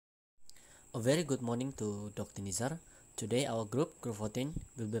A very good morning to Dr. Nizar. Today our group 14,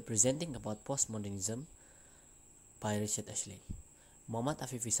 will be presenting about postmodernism by Richard Ashley. Muhammad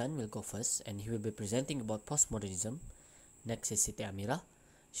Afifisan will go first and he will be presenting about postmodernism. Next is Siti Amira.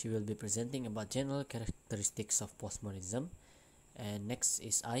 She will be presenting about general characteristics of postmodernism. And next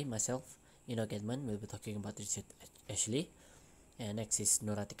is myself, Enoch Edman, will be talking about Richard Ashley. And next is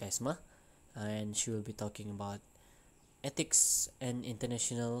Nuratika Isma, and she will be talking about ethics and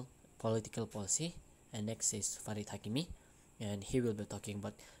international political policy. And next is Farid Hakimi, and he will be talking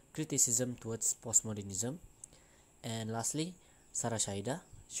about criticism towards postmodernism. And lastly, Sarah Shaida,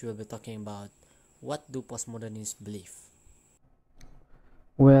 she will be talking about what do postmodernists believe.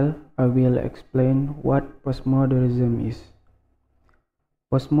 Well, I will explain what postmodernism is.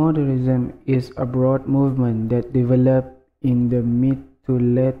 Postmodernism is a broad movement that developed in the mid to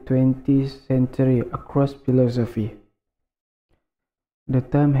late 20th century across philosophy. The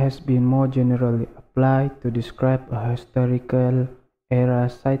term has been more generally applied to describe a historical era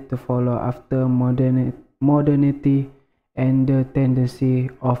said to follow after modernity and the tendency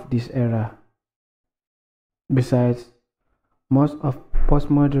of this era. Besides, most of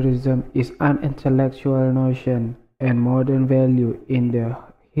postmodernism is an intellectual notion and modern value in the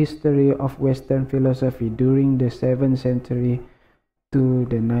history of Western philosophy during the 7th century to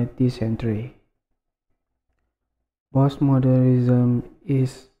the 19th century. Postmodernism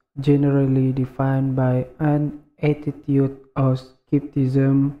is generally defined by an attitude of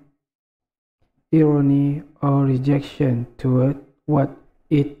skepticism, irony, or rejection toward what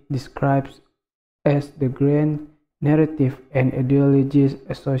it describes as the grand narrative and ideologies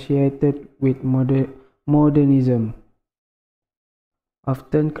associated with modernism,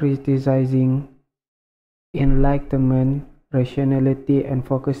 often criticizing enlightenment, rationality, and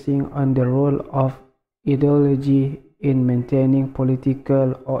focusing on the role of ideology in maintaining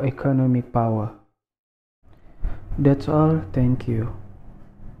political or economic power. That's all. Thank you.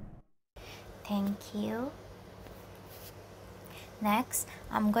 Thank you. Next,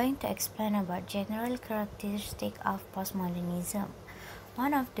 I'm going to explain about general characteristic of postmodernism.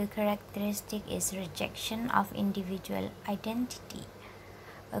 One of the characteristics is rejection of individual identity.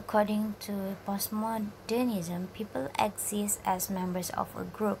 According to postmodernism, people exist as members of a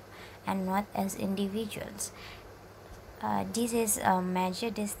group and not as individuals. This is a major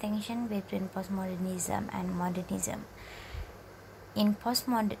distinction between postmodernism and modernism. In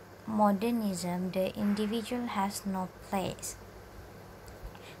postmodernism, the individual has no place.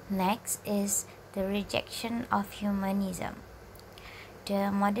 Next is the rejection of humanism.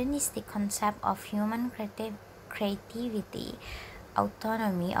 The modernistic concept of human creativity,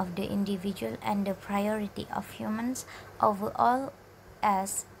 autonomy of the individual, and the priority of humans over all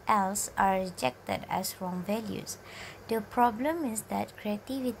else are rejected as wrong values. The problem is that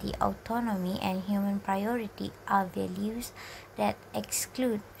creativity, autonomy, and human priority are values that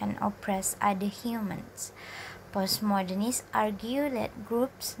exclude and oppress other humans. Postmodernists argue that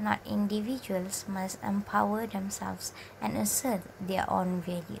groups, not individuals, must empower themselves and assert their own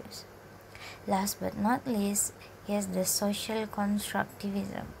values. Last but not least is the social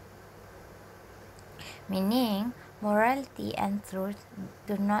constructivism, meaning morality and truth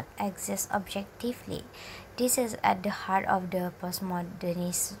do not exist objectively. This is at the heart of the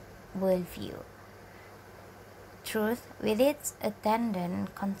postmodernist worldview. Truth, with its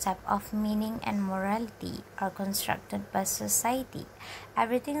attendant concept of meaning and morality, are constructed by society.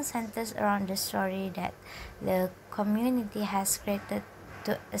 Everything centers around the story that the community has created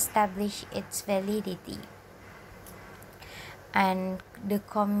to establish its validity. And the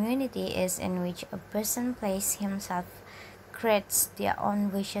community is in which a person places himself, creates their own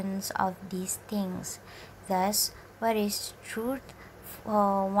versions of these things. Thus, what is truth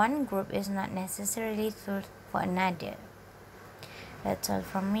for one group is not necessarily truth for another. That's all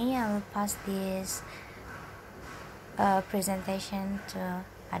from me. I will pass this presentation to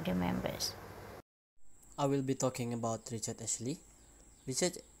other members. I will be talking about Richard Ashley.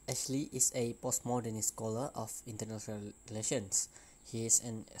 Richard Ashley is a postmodernist scholar of international relations. He is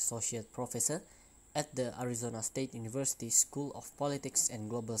an associate professor at the Arizona State University School of Politics and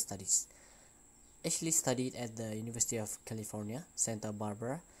Global Studies. Ashley studied at the University of California, Santa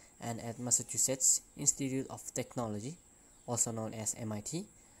Barbara, and at Massachusetts Institute of Technology, also known as MIT,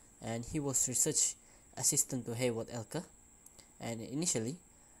 and he was research assistant to Hayward Elker. And initially,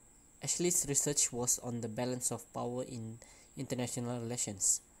 Ashley's research was on the balance of power in international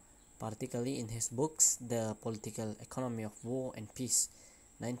relations, particularly in his books The Political Economy of War and Peace,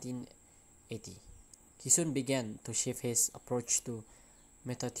 1980. He soon began to shift his approach to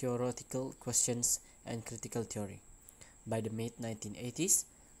meta-theoretical questions and critical theory. By the mid-1980s,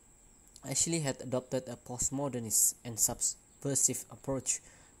 Ashley had adopted a postmodernist and subversive approach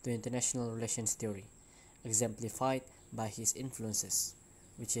to international relations theory, exemplified by his influences,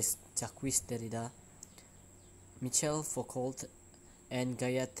 which is Jacques Derrida, Michel Foucault, and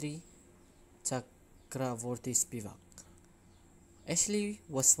Gayatri Chakravorty Spivak. Ashley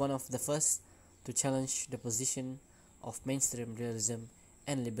was one of the first to challenge the position of mainstream realism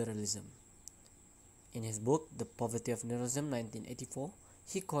and liberalism. In his book The Poverty of Nihilism 1984,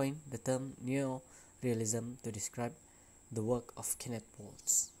 he coined the term neo-realism to describe the work of Kenneth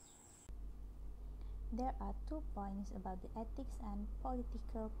Waltz. There are 2 points about the ethics and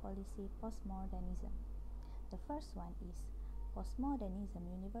political policy postmodernism. The first one is postmodernism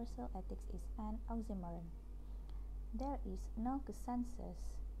universal ethics is an oxymoron. There is no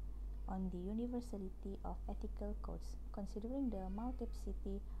consensus on the universality of ethical codes, considering the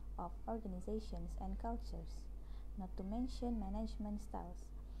multiplicity of organizations and cultures, not to mention management styles,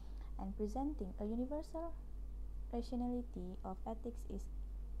 and presenting a universal rationality of ethics is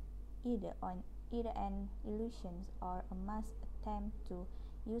either an illusion or a mass attempt to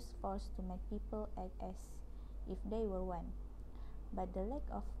use force to make people act as if they were one. But the lack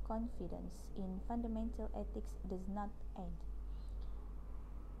of confidence in fundamental ethics does not end.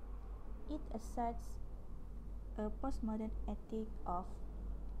 It asserts a postmodern ethic of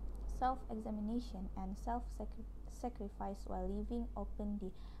self-examination and self-sacrifice while leaving open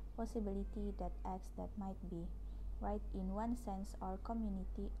the possibility that acts that might be right in one sense or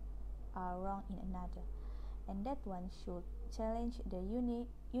community are wrong in another, and that one should challenge the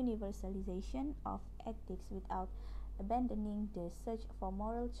universalization of ethics without abandoning the search for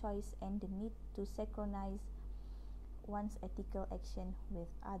moral choice and the need to synchronize one's ethical action with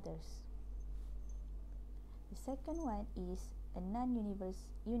others. The second one is a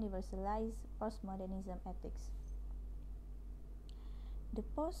non-universalized postmodernism ethics. The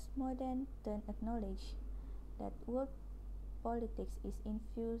postmodern turn acknowledge that world politics is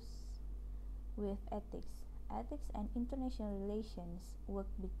infused with ethics. Ethics and international relations work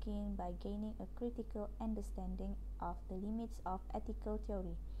begin by gaining a critical understanding of the limits of ethical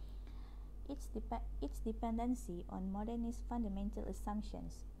theory, its dependency on modernist fundamental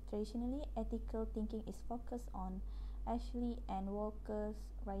assumptions. Traditionally, ethical thinking is focused on Ashley and Walker's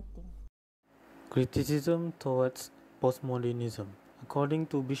writing. Criticism towards postmodernism. According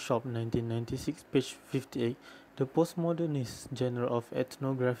to Bishop 1996, page 58, the postmodernist genre of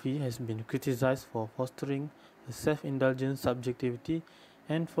ethnography has been criticized for fostering a self-indulgent subjectivity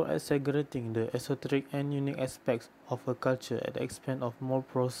and for exaggerating the esoteric and unique aspects of a culture at the expense of more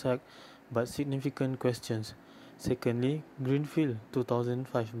prosaic but significant questions. Secondly, Greenfield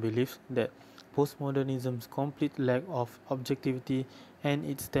 2005 believes that postmodernism's complete lack of objectivity and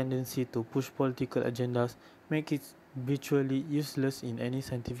its tendency to push political agendas make it virtually useless in any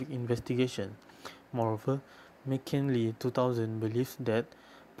scientific investigation. Moreover, McKinley 2000 believes that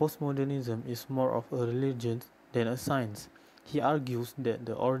postmodernism is more of a religion than a science. He argues that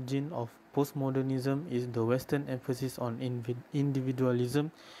the origin of postmodernism is the Western emphasis on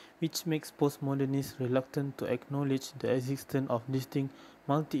individualism, which makes postmodernists reluctant to acknowledge the existence of distinct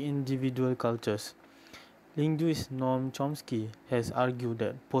multi-individual cultures. Linguist Noam Chomsky has argued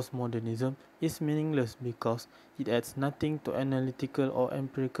that postmodernism is meaningless because it adds nothing to analytical or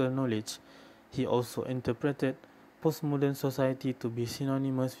empirical knowledge. He also interpreted postmodern society to be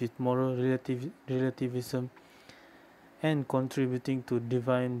synonymous with moral relativism and contributing to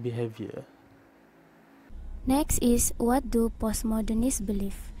divine behavior. Next is, what do postmodernists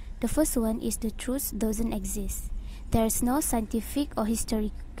believe? The first one is the truth doesn't exist. There is no scientific or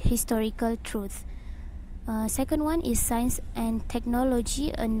historical truth. Second one is science and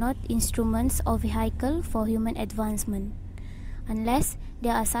technology are not instruments or vehicle for human advancement, unless they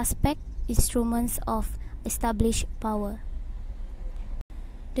are suspect instruments of established power.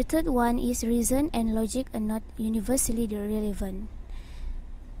 The third one is reason and logic are not universally relevant.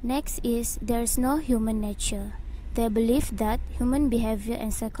 Next is there is no human nature. They believe that human behavior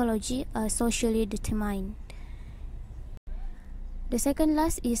and psychology are socially determined. The second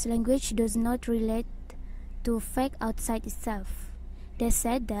last is language does not relate to fact outside itself. They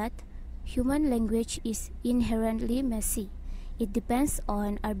said that human language is inherently messy. It depends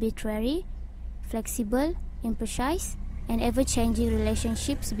on arbitrary, flexible, imprecise, and ever-changing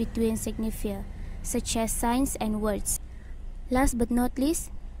relationships between signifiers, such as signs and words. Last but not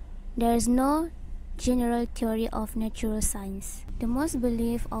least, there is no general theory of natural science. The most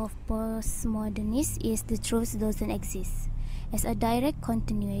belief of postmodernists is the truth doesn't exist. As a direct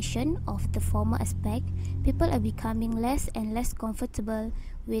continuation of the former aspect, people are becoming less and less comfortable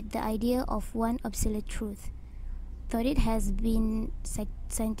with the idea of one absolute truth. though it has been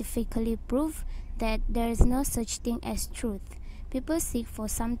scientifically proved that there is no such thing as truth. People seek for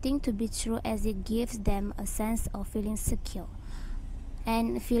something to be true as it gives them a sense of feeling secure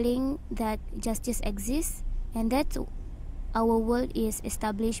and feeling that justice exists and that our world is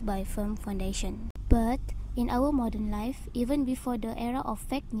established by firm foundation. But in our modern life, even before the era of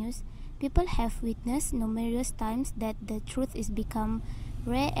fake news, people have witnessed numerous times that the truth is become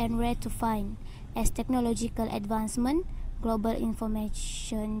rare and rare to find as technological advancement, global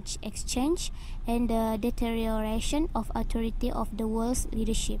information exchange, and the deterioration of authority of the world's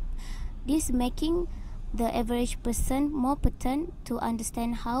leadership. This making the average person more potent to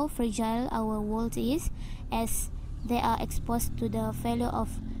understand how fragile our world is as they are exposed to the failure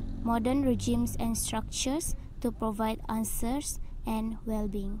of modern regimes and structures to provide answers and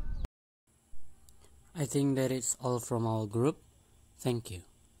well-being. I think that is all from our group. Thank you.